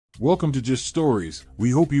Welcome to Just Stories.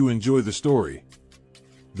 We hope you enjoy the story.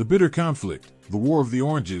 The Bitter Conflict, The War of the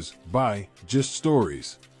Oranges, by Just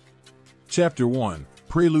Stories. Chapter 1,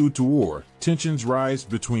 Prelude to War, Tensions Rise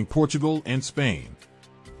Between Portugal and Spain.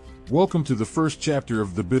 Welcome to the first chapter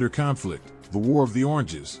of The Bitter Conflict, The War of the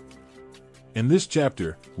Oranges. In this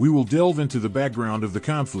chapter, we will delve into the background of the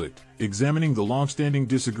conflict, examining the long-standing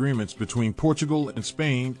disagreements between Portugal and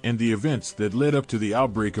Spain and the events that led up to the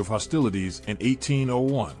outbreak of hostilities in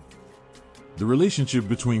 1801. The relationship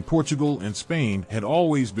between Portugal and Spain had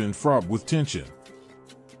always been fraught with tension.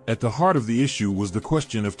 At the heart of the issue was the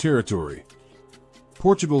question of territory.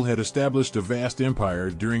 Portugal had established a vast empire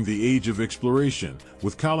during the Age of Exploration,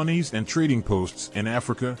 with colonies and trading posts in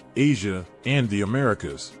Africa, Asia, and the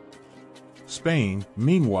Americas. Spain,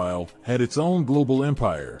 meanwhile, had its own global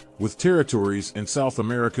empire, with territories in South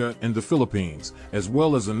America and the Philippines, as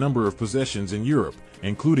well as a number of possessions in Europe,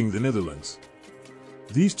 including the Netherlands.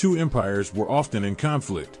 These two empires were often in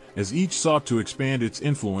conflict, as each sought to expand its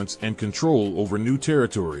influence and control over new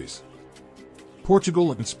territories.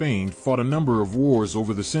 Portugal and Spain fought a number of wars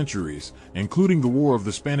over the centuries, including the War of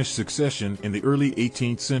the Spanish Succession in the early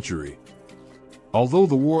 18th century. Although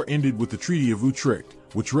the war ended with the Treaty of Utrecht,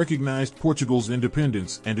 which recognized Portugal's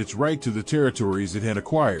independence and its right to the territories it had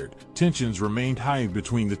acquired, tensions remained high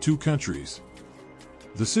between the two countries.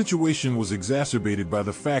 The situation was exacerbated by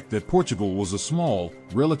the fact that Portugal was a small,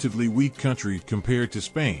 relatively weak country compared to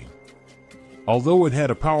Spain. Although it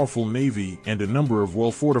had a powerful navy and a number of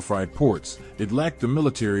well-fortified ports, it lacked the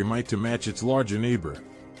military might to match its larger neighbor.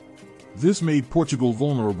 This made Portugal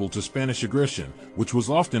vulnerable to Spanish aggression, which was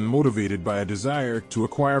often motivated by a desire to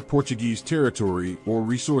acquire Portuguese territory or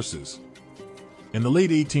resources. In the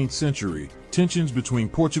late 18th century, tensions between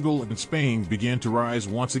Portugal and Spain began to rise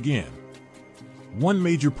once again. One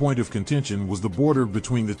major point of contention was the border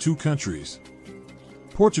between the two countries.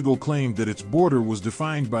 Portugal claimed that its border was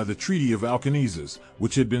defined by the Treaty of Alcoy,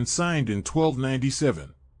 which had been signed in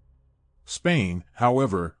 1297. Spain,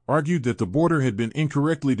 however, argued that the border had been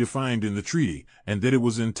incorrectly defined in the treaty, and that it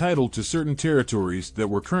was entitled to certain territories that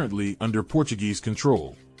were currently under Portuguese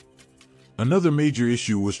control. Another major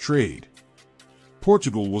issue was trade.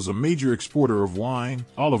 Portugal was a major exporter of wine,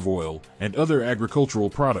 olive oil, and other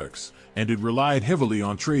agricultural products, and it relied heavily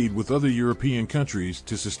on trade with other European countries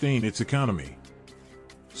to sustain its economy.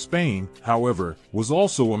 Spain, however, was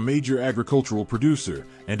also a major agricultural producer,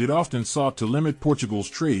 and it often sought to limit Portugal's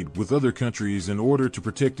trade with other countries in order to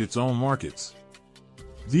protect its own markets.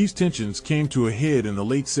 These tensions came to a head in the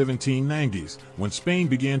late 1790s, when Spain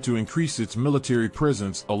began to increase its military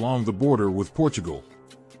presence along the border with Portugal.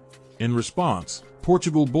 In response,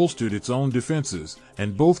 Portugal bolstered its own defenses,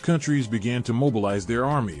 and both countries began to mobilize their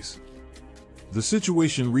armies. The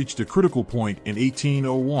situation reached a critical point in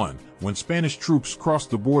 1801, when Spanish troops crossed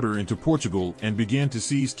the border into Portugal and began to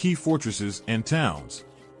seize key fortresses and towns.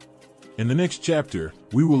 In the next chapter,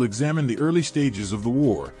 we will examine the early stages of the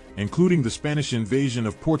war, including the Spanish invasion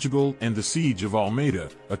of Portugal and the siege of Almeida,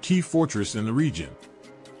 a key fortress in the region.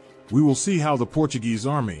 We will see how the Portuguese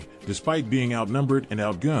army, despite being outnumbered and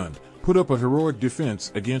outgunned, put up a heroic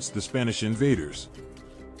defense against the Spanish invaders.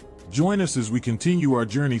 Join us as we continue our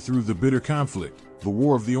journey through the bitter conflict, the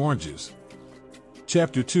War of the Oranges.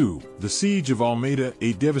 Chapter 2, The Siege of Almeida,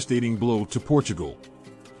 a devastating blow to Portugal.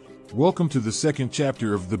 Welcome to the second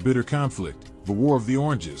chapter of the bitter conflict, the War of the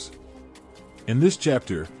Oranges. In this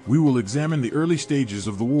chapter, we will examine the early stages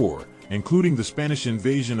of the war, including the Spanish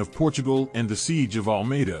invasion of Portugal and the siege of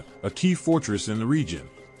Almeida, a key fortress in the region.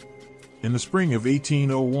 In the spring of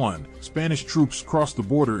 1801, Spanish troops crossed the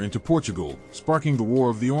border into Portugal, sparking the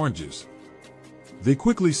War of the Oranges. They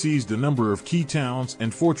quickly seized a number of key towns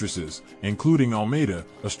and fortresses, including Almeida,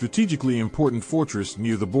 a strategically important fortress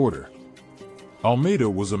near the border. Almeida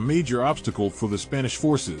was a major obstacle for the Spanish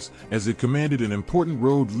forces, as it commanded an important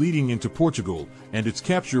road leading into Portugal, and its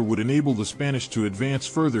capture would enable the Spanish to advance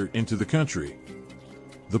further into the country.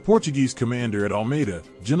 The Portuguese commander at Almeida,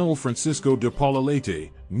 General Francisco de Paula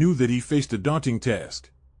Leite, knew that he faced a daunting task.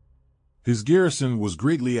 His garrison was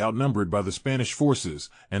greatly outnumbered by the Spanish forces,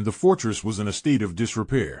 and the fortress was in a state of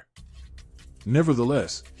disrepair.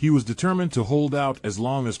 Nevertheless, he was determined to hold out as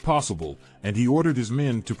long as possible, and he ordered his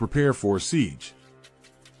men to prepare for a siege.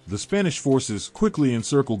 The Spanish forces quickly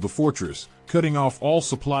encircled the fortress, cutting off all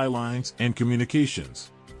supply lines and communications.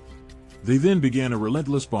 They then began a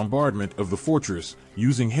relentless bombardment of the fortress,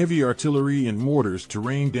 using heavy artillery and mortars to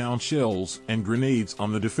rain down shells and grenades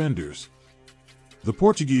on the defenders. The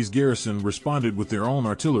Portuguese garrison responded with their own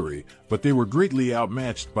artillery, but they were greatly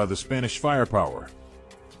outmatched by the Spanish firepower.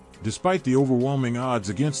 Despite the overwhelming odds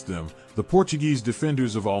against them, the Portuguese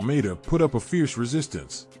defenders of Almeida put up a fierce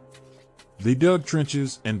resistance. They dug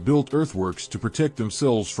trenches and built earthworks to protect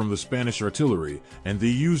themselves from the Spanish artillery, and they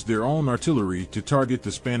used their own artillery to target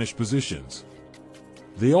the Spanish positions.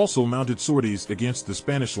 They also mounted sorties against the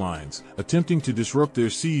Spanish lines, attempting to disrupt their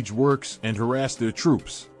siege works and harass their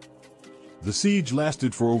troops. The siege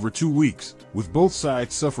lasted for over 2 weeks, with both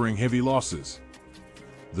sides suffering heavy losses.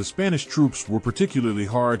 The Spanish troops were particularly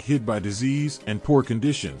hard hit by disease and poor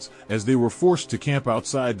conditions, as they were forced to camp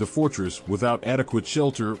outside the fortress without adequate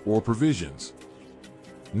shelter or provisions.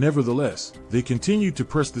 Nevertheless, they continued to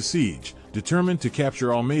press the siege, determined to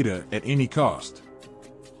capture Almeida at any cost.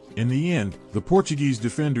 In the end, the Portuguese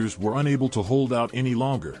defenders were unable to hold out any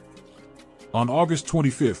longer. On August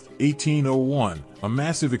 25, 1801, a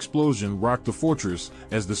massive explosion rocked the fortress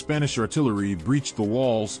as the Spanish artillery breached the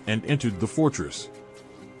walls and entered the fortress.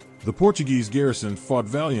 The Portuguese garrison fought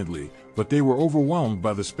valiantly, but they were overwhelmed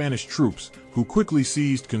by the Spanish troops, who quickly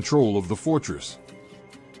seized control of the fortress.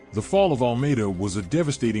 The fall of Almeida was a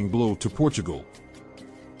devastating blow to Portugal.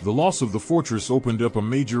 The loss of the fortress opened up a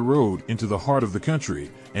major road into the heart of the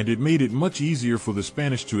country, and it made it much easier for the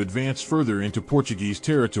Spanish to advance further into Portuguese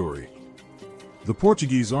territory. The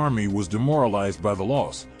Portuguese army was demoralized by the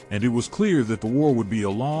loss, and it was clear that the war would be a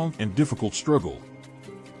long and difficult struggle.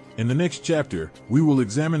 In the next chapter, we will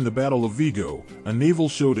examine the Battle of Vigo, a naval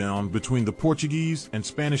showdown between the Portuguese and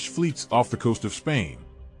Spanish fleets off the coast of Spain.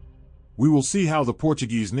 We will see how the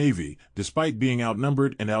Portuguese navy, despite being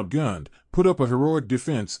outnumbered and outgunned, put up a heroic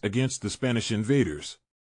defense against the Spanish invaders.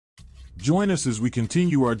 Join us as we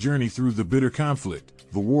continue our journey through the bitter conflict,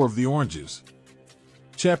 the War of the Oranges.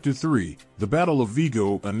 Chapter 3, The Battle of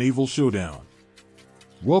Vigo, a Naval Showdown.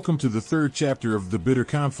 Welcome to the third chapter of the bitter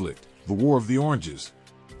conflict, the War of the Oranges.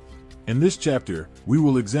 In this chapter, we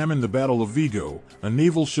will examine the Battle of Vigo, a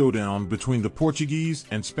naval showdown between the Portuguese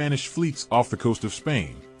and Spanish fleets off the coast of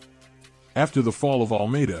Spain. After the fall of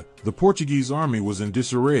Almeida, the Portuguese army was in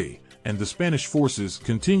disarray, and the Spanish forces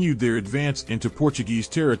continued their advance into Portuguese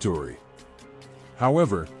territory.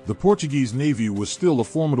 However, the Portuguese navy was still a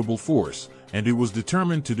formidable force, and it was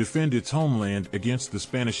determined to defend its homeland against the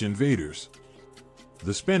Spanish invaders.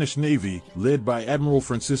 The Spanish navy, led by Admiral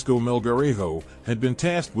Francisco Melgarejo, had been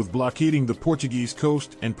tasked with blockading the Portuguese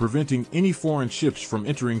coast and preventing any foreign ships from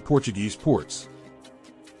entering Portuguese ports.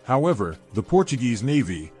 However, the Portuguese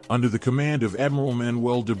navy, under the command of Admiral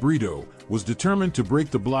Manuel de Brito, was determined to break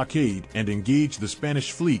the blockade and engage the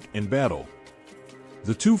Spanish fleet in battle.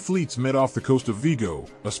 The two fleets met off the coast of Vigo,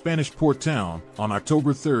 a Spanish port town, on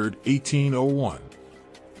October 3, 1801.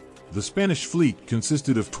 The Spanish fleet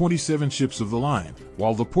consisted of 27 ships of the line,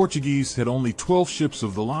 while the Portuguese had only 12 ships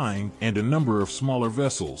of the line and a number of smaller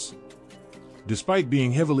vessels. Despite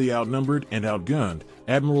being heavily outnumbered and outgunned,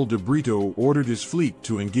 Admiral de Brito ordered his fleet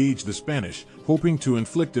to engage the Spanish, hoping to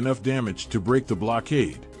inflict enough damage to break the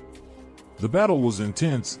blockade. The battle was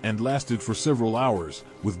intense and lasted for several hours,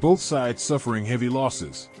 with both sides suffering heavy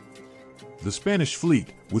losses. The Spanish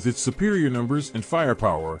fleet, with its superior numbers and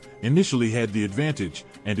firepower, initially had the advantage,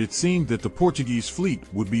 and it seemed that the Portuguese fleet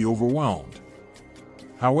would be overwhelmed.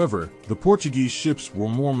 However, the Portuguese ships were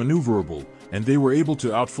more maneuverable, and they were able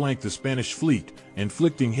to outflank the Spanish fleet,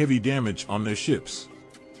 inflicting heavy damage on their ships.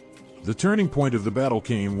 The turning point of the battle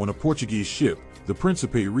came when a Portuguese ship, the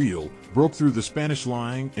Príncipe Real, broke through the Spanish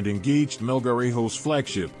line and engaged Melgarejo's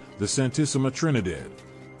flagship, the Santísima Trinidad.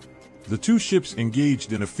 The two ships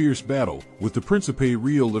engaged in a fierce battle, with the Príncipe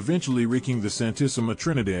Real eventually raking the Santísima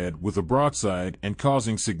Trinidad with a broadside and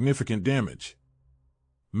causing significant damage.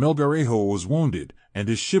 Melgarejo was wounded, and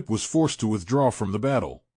his ship was forced to withdraw from the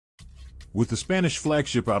battle. With the Spanish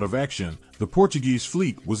flagship out of action, the Portuguese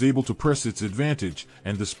fleet was able to press its advantage,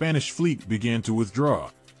 and the Spanish fleet began to withdraw.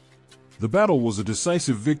 The battle was a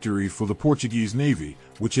decisive victory for the Portuguese navy,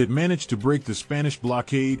 which had managed to break the Spanish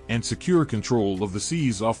blockade and secure control of the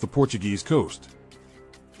seas off the Portuguese coast.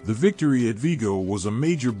 The victory at Vigo was a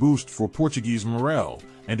major boost for Portuguese morale,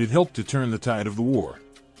 and it helped to turn the tide of the war.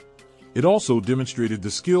 It also demonstrated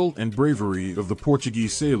the skill and bravery of the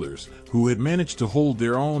Portuguese sailors, who had managed to hold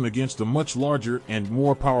their own against a much larger and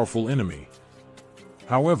more powerful enemy.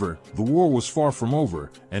 However, the war was far from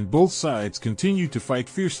over, and both sides continued to fight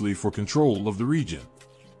fiercely for control of the region.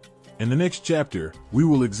 In the next chapter, we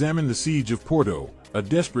will examine the siege of Porto, a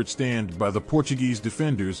desperate stand by the Portuguese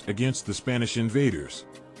defenders against the Spanish invaders.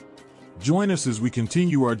 Join us as we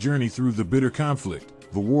continue our journey through the bitter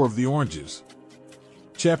conflict, the War of the Oranges.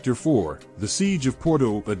 Chapter 4, The Siege of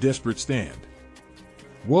Porto, a Desperate Stand.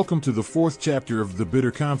 Welcome to the fourth chapter of the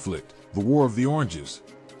bitter conflict, the War of the Oranges.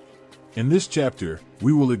 In this chapter,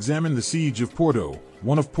 we will examine the siege of Porto,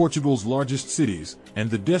 one of Portugal's largest cities, and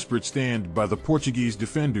the desperate stand by the Portuguese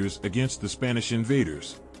defenders against the Spanish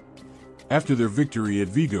invaders. After their victory at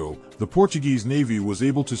Vigo, the Portuguese navy was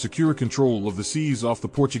able to secure control of the seas off the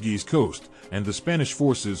Portuguese coast, and the Spanish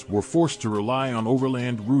forces were forced to rely on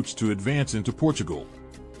overland routes to advance into Portugal.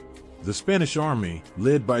 The Spanish army,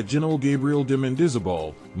 led by General Gabriel de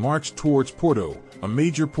Mendizabal, marched towards Porto, a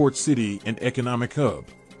major port city and economic hub.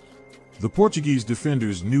 The Portuguese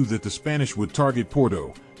defenders knew that the Spanish would target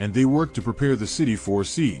Porto, and they worked to prepare the city for a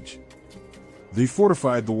siege. They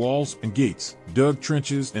fortified the walls and gates, dug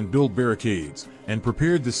trenches and built barricades, and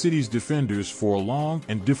prepared the city's defenders for a long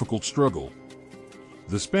and difficult struggle.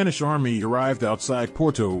 The Spanish army arrived outside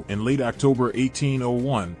Porto in late October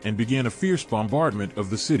 1801 and began a fierce bombardment of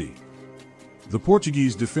the city. The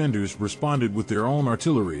Portuguese defenders responded with their own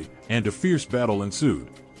artillery, and a fierce battle ensued.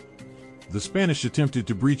 The Spanish attempted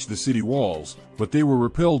to breach the city walls, but they were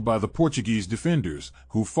repelled by the Portuguese defenders,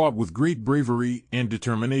 who fought with great bravery and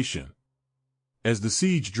determination. As the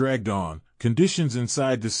siege dragged on, conditions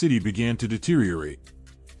inside the city began to deteriorate.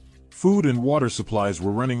 Food and water supplies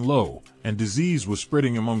were running low, and disease was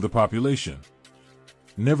spreading among the population.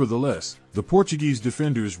 Nevertheless, the Portuguese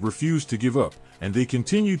defenders refused to give up, and they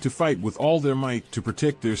continued to fight with all their might to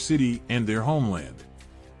protect their city and their homeland.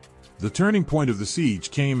 The turning point of the siege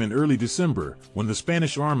came in early December, when the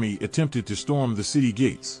Spanish army attempted to storm the city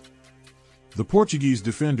gates. The Portuguese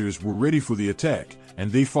defenders were ready for the attack,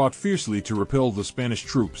 and they fought fiercely to repel the Spanish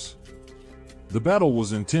troops. The battle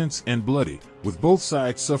was intense and bloody, with both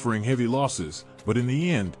sides suffering heavy losses, but in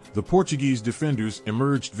the end, the Portuguese defenders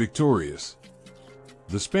emerged victorious.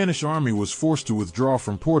 The Spanish army was forced to withdraw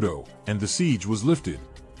from Porto, and the siege was lifted.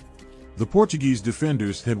 The Portuguese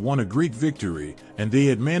defenders had won a great victory, and they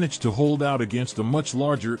had managed to hold out against a much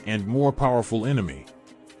larger and more powerful enemy.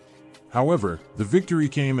 However, the victory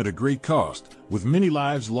came at a great cost, with many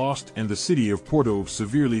lives lost and the city of Porto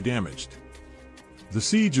severely damaged. The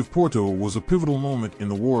siege of Porto was a pivotal moment in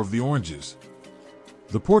the War of the Oranges.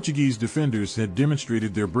 The Portuguese defenders had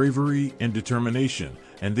demonstrated their bravery and determination,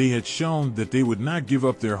 and they had shown that they would not give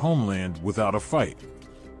up their homeland without a fight.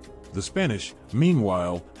 The Spanish,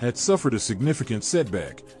 meanwhile, had suffered a significant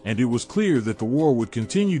setback, and it was clear that the war would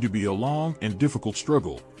continue to be a long and difficult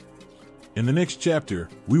struggle. In the next chapter,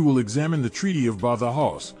 we will examine the Treaty of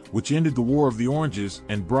Badajoz, which ended the War of the Oranges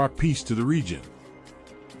and brought peace to the region.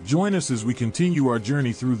 Join us as we continue our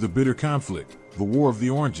journey through the bitter conflict, the War of the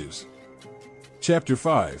Oranges. Chapter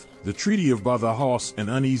 5, the Treaty of Badajoz, an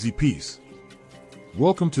Uneasy Peace.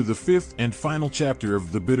 Welcome to the fifth and final chapter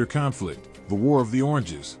of the bitter conflict, the War of the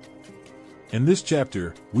Oranges. In this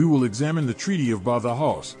chapter, we will examine the Treaty of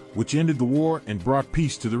Badajoz, which ended the war and brought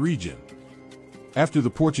peace to the region. After the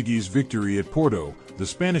Portuguese victory at Porto, the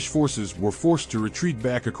Spanish forces were forced to retreat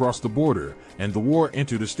back across the border, and the war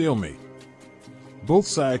entered a stalemate. Both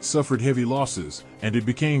sides suffered heavy losses, and it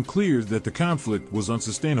became clear that the conflict was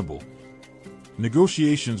unsustainable.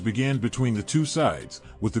 Negotiations began between the two sides,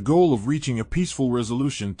 with the goal of reaching a peaceful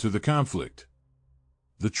resolution to the conflict.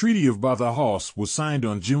 The Treaty of Badajoz was signed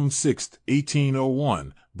on June 6,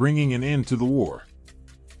 1801, bringing an end to the war.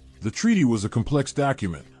 The treaty was a complex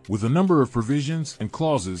document, with a number of provisions and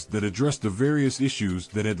clauses that addressed the various issues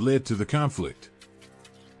that had led to the conflict.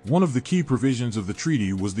 One of the key provisions of the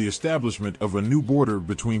treaty was the establishment of a new border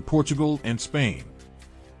between Portugal and Spain.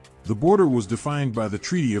 The border was defined by the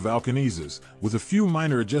Treaty of Alcoy, with a few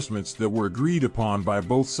minor adjustments that were agreed upon by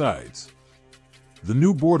both sides. The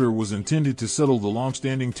new border was intended to settle the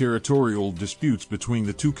long-standing territorial disputes between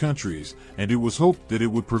the two countries, and it was hoped that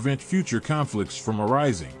it would prevent future conflicts from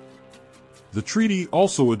arising. The treaty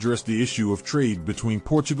also addressed the issue of trade between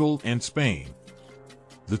Portugal and Spain.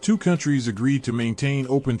 The two countries agreed to maintain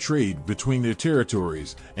open trade between their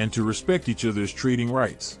territories and to respect each other's trading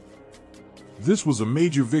rights. This was a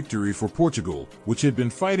major victory for Portugal, which had been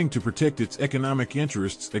fighting to protect its economic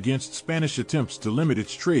interests against Spanish attempts to limit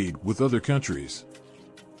its trade with other countries.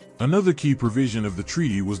 Another key provision of the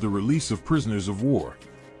treaty was the release of prisoners of war.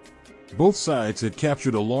 Both sides had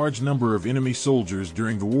captured a large number of enemy soldiers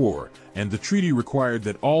during the war, and the treaty required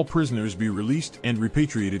that all prisoners be released and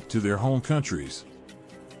repatriated to their home countries.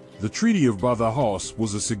 The Treaty of Badajoz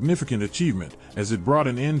was a significant achievement, as it brought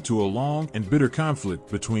an end to a long and bitter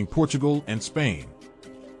conflict between Portugal and Spain.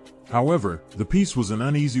 However, the peace was an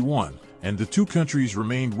uneasy one, and the two countries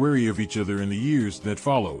remained wary of each other in the years that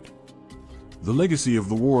followed. The legacy of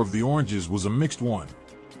the War of the Oranges was a mixed one.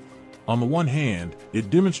 On the one hand, it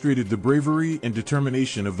demonstrated the bravery and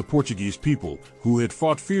determination of the Portuguese people, who had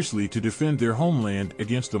fought fiercely to defend their homeland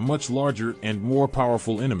against a much larger and more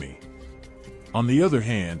powerful enemy. On the other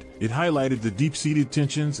hand, it highlighted the deep-seated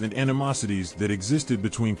tensions and animosities that existed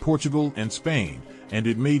between Portugal and Spain, and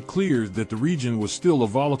it made clear that the region was still a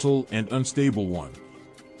volatile and unstable one.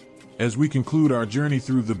 As we conclude our journey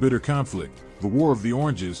through the bitter conflict, the War of the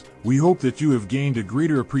Oranges, we hope that you have gained a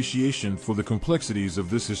greater appreciation for the complexities of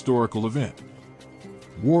this historical event.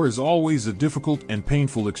 War is always a difficult and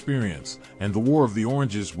painful experience, and the War of the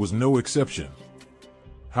Oranges was no exception.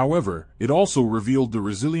 However, it also revealed the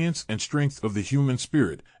resilience and strength of the human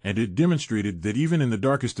spirit, and it demonstrated that even in the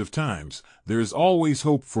darkest of times, there is always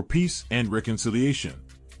hope for peace and reconciliation.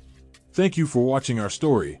 Thank you for watching our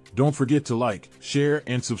story. Don't forget to like, share,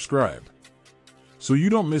 and subscribe, so you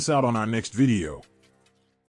don't miss out on our next video.